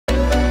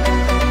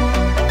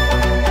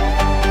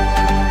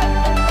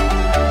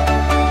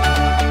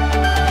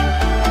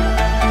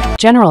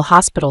General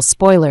Hospital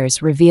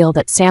spoilers reveal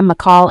that Sam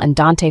McCall and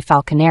Dante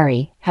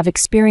Falconeri have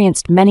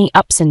experienced many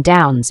ups and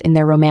downs in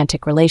their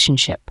romantic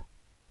relationship.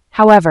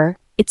 However,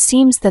 it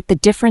seems that the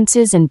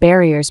differences and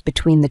barriers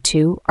between the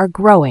two are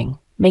growing,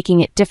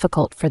 making it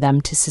difficult for them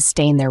to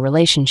sustain their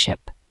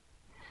relationship.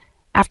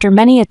 After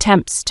many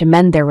attempts to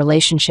mend their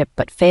relationship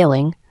but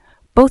failing,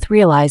 both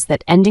realize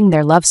that ending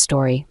their love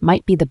story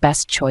might be the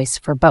best choice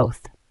for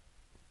both.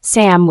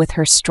 Sam, with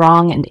her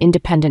strong and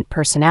independent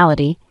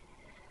personality,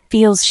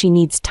 feels she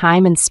needs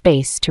time and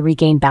space to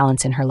regain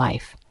balance in her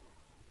life.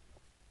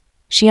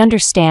 She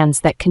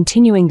understands that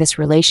continuing this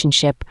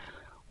relationship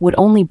would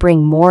only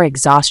bring more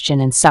exhaustion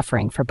and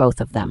suffering for both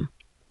of them.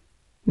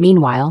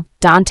 Meanwhile,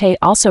 Dante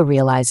also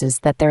realizes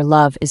that their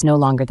love is no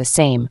longer the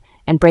same,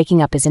 and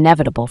breaking up is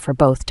inevitable for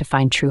both to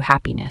find true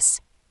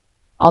happiness.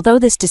 Although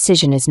this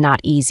decision is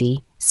not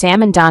easy,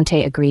 Sam and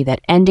Dante agree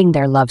that ending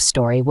their love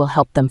story will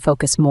help them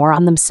focus more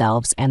on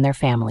themselves and their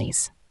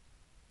families.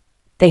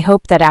 They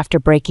hope that after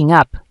breaking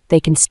up, they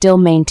can still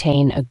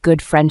maintain a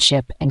good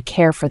friendship and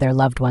care for their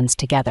loved ones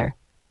together.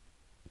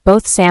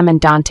 Both Sam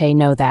and Dante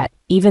know that,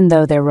 even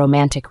though their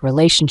romantic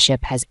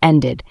relationship has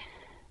ended,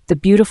 the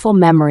beautiful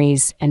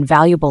memories and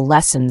valuable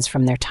lessons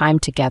from their time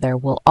together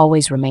will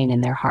always remain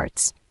in their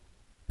hearts.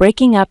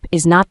 Breaking up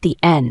is not the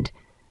end,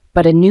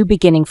 but a new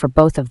beginning for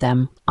both of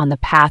them on the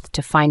path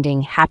to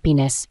finding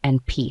happiness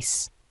and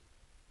peace.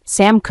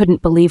 Sam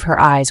couldn't believe her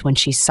eyes when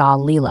she saw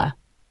Lila.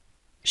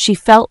 She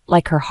felt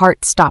like her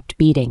heart stopped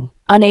beating,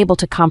 unable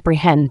to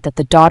comprehend that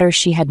the daughter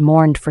she had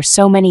mourned for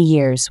so many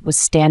years was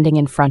standing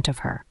in front of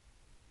her.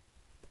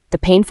 The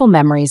painful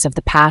memories of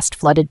the past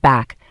flooded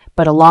back,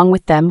 but along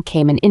with them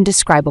came an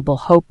indescribable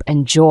hope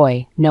and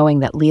joy knowing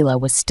that Lila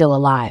was still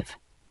alive.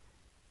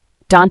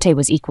 Dante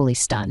was equally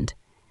stunned.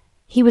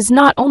 He was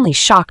not only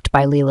shocked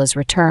by Lila's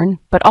return,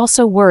 but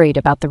also worried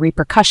about the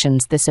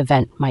repercussions this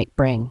event might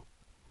bring.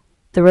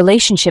 The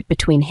relationship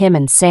between him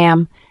and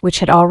Sam, which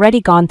had already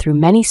gone through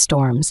many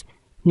storms,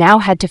 now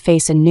had to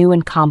face a new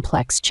and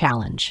complex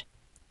challenge.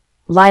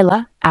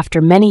 Lila, after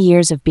many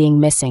years of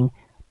being missing,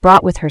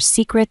 brought with her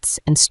secrets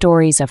and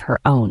stories of her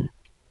own.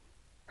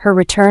 Her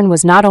return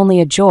was not only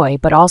a joy,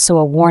 but also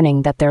a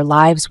warning that their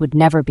lives would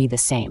never be the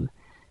same.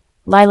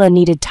 Lila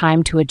needed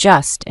time to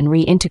adjust and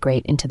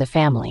reintegrate into the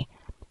family,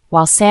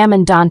 while Sam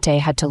and Dante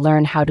had to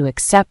learn how to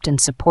accept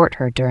and support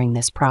her during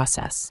this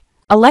process.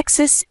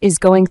 Alexis is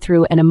going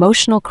through an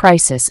emotional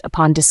crisis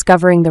upon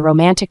discovering the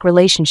romantic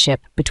relationship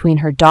between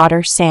her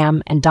daughter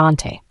Sam and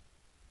Dante.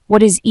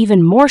 What is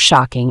even more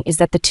shocking is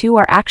that the two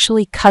are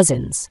actually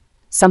cousins,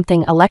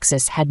 something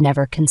Alexis had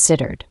never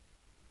considered.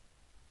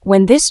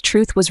 When this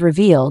truth was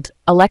revealed,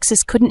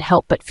 Alexis couldn't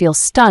help but feel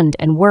stunned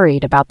and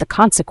worried about the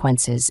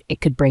consequences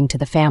it could bring to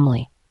the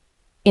family.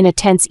 In a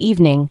tense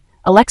evening,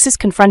 Alexis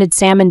confronted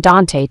Sam and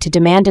Dante to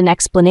demand an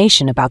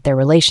explanation about their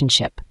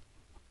relationship.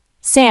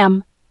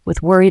 Sam,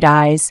 with worried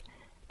eyes,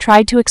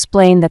 tried to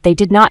explain that they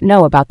did not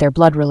know about their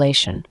blood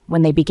relation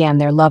when they began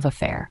their love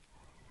affair.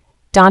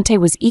 Dante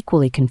was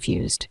equally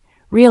confused,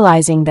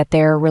 realizing that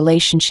their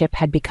relationship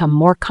had become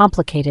more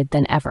complicated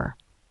than ever.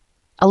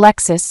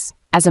 Alexis,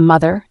 as a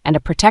mother and a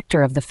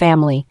protector of the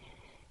family,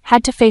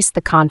 had to face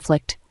the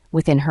conflict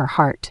within her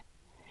heart.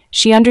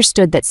 She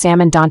understood that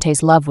Sam and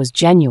Dante's love was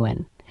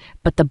genuine,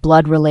 but the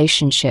blood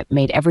relationship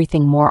made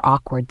everything more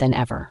awkward than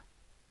ever.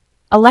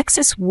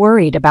 Alexis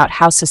worried about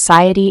how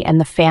society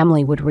and the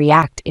family would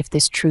react if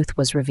this truth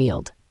was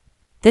revealed.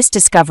 This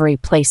discovery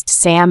placed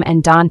Sam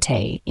and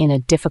Dante in a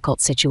difficult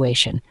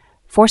situation,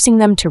 forcing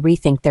them to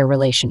rethink their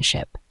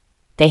relationship.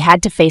 They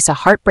had to face a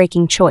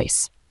heartbreaking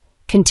choice: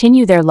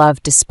 continue their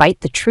love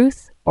despite the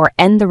truth, or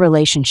end the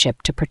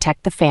relationship to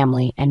protect the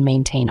family and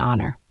maintain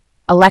honor.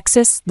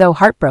 Alexis, though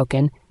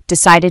heartbroken,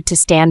 decided to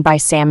stand by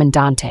Sam and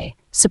Dante,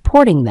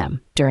 supporting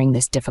them during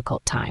this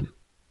difficult time.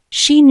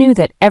 She knew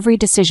that every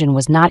decision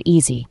was not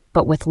easy,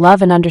 but with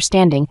love and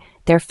understanding,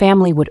 their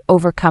family would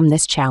overcome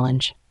this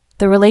challenge.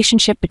 The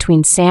relationship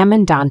between Sam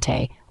and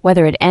Dante,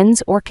 whether it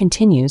ends or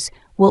continues,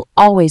 will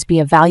always be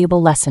a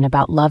valuable lesson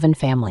about love and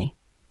family.